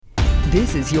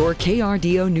This is your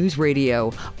KRDO News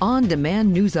Radio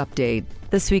on-demand news update.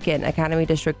 This weekend, Academy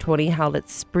District 20 held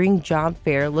its spring job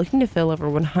fair looking to fill over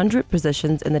 100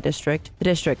 positions in the district. The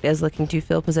district is looking to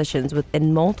fill positions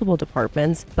within multiple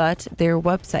departments, but their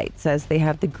website says they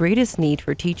have the greatest need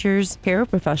for teachers,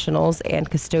 paraprofessionals, and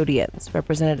custodians.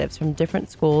 Representatives from different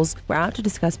schools were out to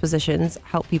discuss positions,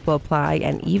 help people apply,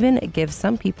 and even give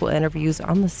some people interviews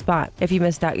on the spot. If you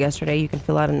missed out yesterday, you can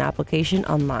fill out an application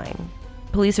online.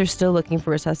 Police are still looking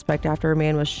for a suspect after a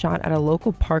man was shot at a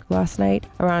local park last night.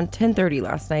 Around 10:30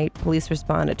 last night, police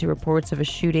responded to reports of a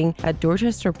shooting at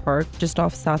Dorchester Park, just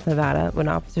off South Nevada. When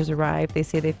officers arrived, they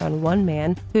say they found one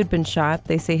man who had been shot.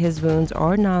 They say his wounds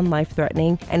are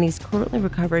non-life-threatening, and he's currently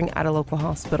recovering at a local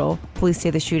hospital. Police say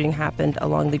the shooting happened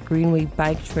along the Greenway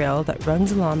bike trail that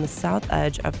runs along the south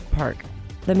edge of the park.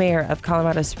 The mayor of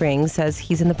Colorado Springs says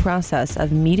he's in the process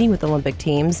of meeting with Olympic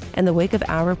teams in the wake of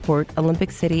our report,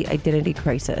 Olympic City Identity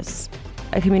Crisis.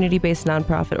 A community-based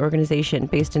nonprofit organization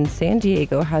based in San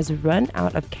Diego has run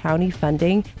out of county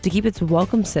funding to keep its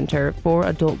Welcome Center for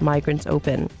adult migrants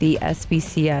open. The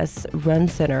SBCS Run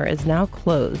Center is now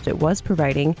closed. It was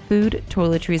providing food,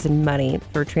 toiletries, and money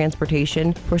for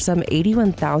transportation for some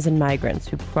 81,000 migrants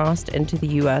who crossed into the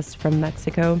U.S. from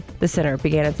Mexico. The center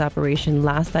began its operation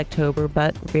last October,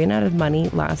 but ran out of money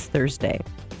last Thursday.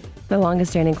 The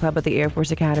longest-standing club at the Air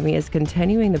Force Academy is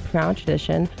continuing the proud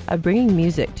tradition of bringing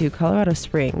music to Colorado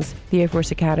Springs. The Air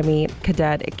Force Academy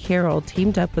cadet Carol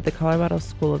teamed up with the Colorado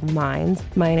School of Mines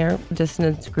Minor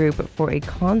Dissonance Group for a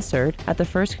concert at the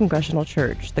First Congressional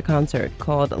Church. The concert,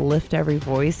 called Lift Every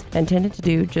Voice, intended to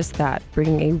do just that,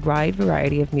 bringing a wide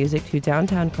variety of music to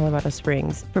downtown Colorado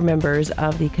Springs. For members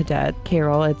of the cadet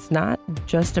Carol, it's not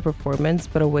just a performance,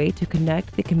 but a way to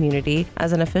connect the community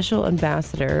as an official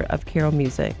ambassador of Carol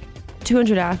music.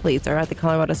 200 athletes are at the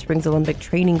Colorado Springs Olympic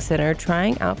Training Center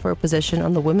trying out for a position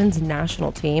on the women's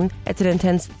national team. It's an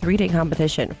intense 3-day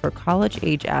competition for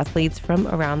college-age athletes from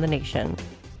around the nation.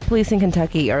 Police in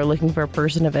Kentucky are looking for a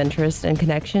person of interest in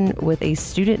connection with a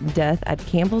student death at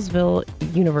Campbellsville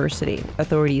University.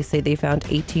 Authorities say they found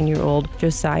 18-year-old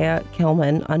Josiah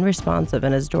Kelman unresponsive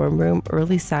in his dorm room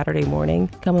early Saturday morning.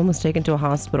 Kelman was taken to a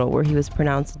hospital where he was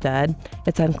pronounced dead.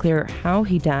 It's unclear how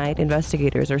he died.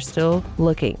 Investigators are still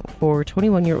looking for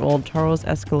 21-year-old Charles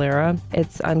Escalera.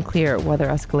 It's unclear whether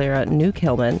Escalera knew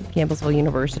Kelman. Campbellsville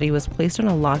University was placed on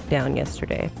a lockdown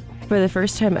yesterday. For the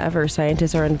first time ever,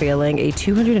 scientists are unveiling a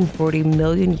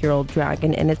 240-million-year-old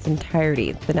dragon in its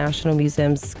entirety. The National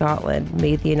Museum Scotland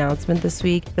made the announcement this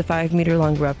week. The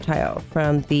 5-meter-long reptile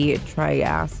from the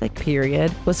Triassic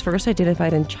period was first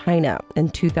identified in China in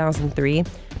 2003,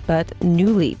 but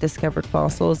newly discovered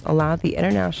fossils allowed the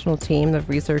international team of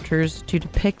researchers to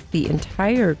depict the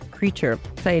entire creature.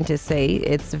 Scientists say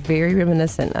it's very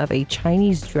reminiscent of a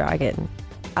Chinese dragon.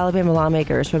 Alabama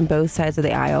lawmakers from both sides of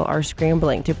the aisle are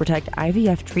scrambling to protect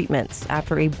IVF treatments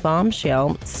after a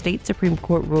bombshell state Supreme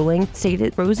Court ruling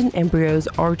stated frozen embryos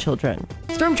are children.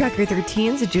 Storm Tracker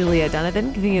 13's Julia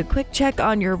Donovan giving you a quick check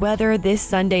on your weather this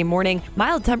Sunday morning.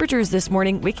 Mild temperatures this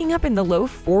morning, waking up in the low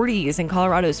 40s in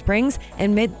Colorado Springs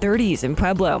and mid 30s in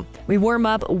Pueblo. We warm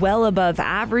up well above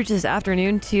average this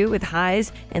afternoon too, with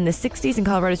highs in the 60s in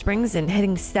Colorado Springs and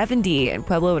hitting 70 in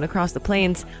Pueblo and across the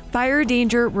plains. Fire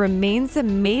danger remains a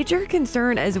major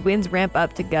concern as winds ramp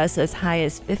up to gusts as high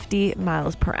as 50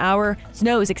 miles per hour.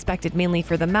 Snow is expected mainly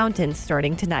for the mountains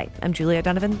starting tonight. I'm Julia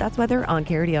Donovan. That's weather on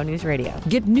KRDO News Radio.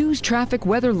 Get news, traffic,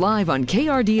 weather live on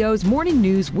KRDO's Morning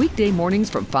News weekday mornings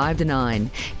from 5 to 9.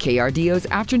 KRDO's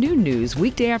Afternoon News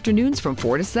weekday afternoons from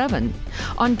 4 to 7.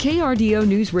 On KRDO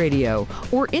News Radio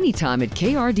or anytime at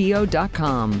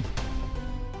krdo.com.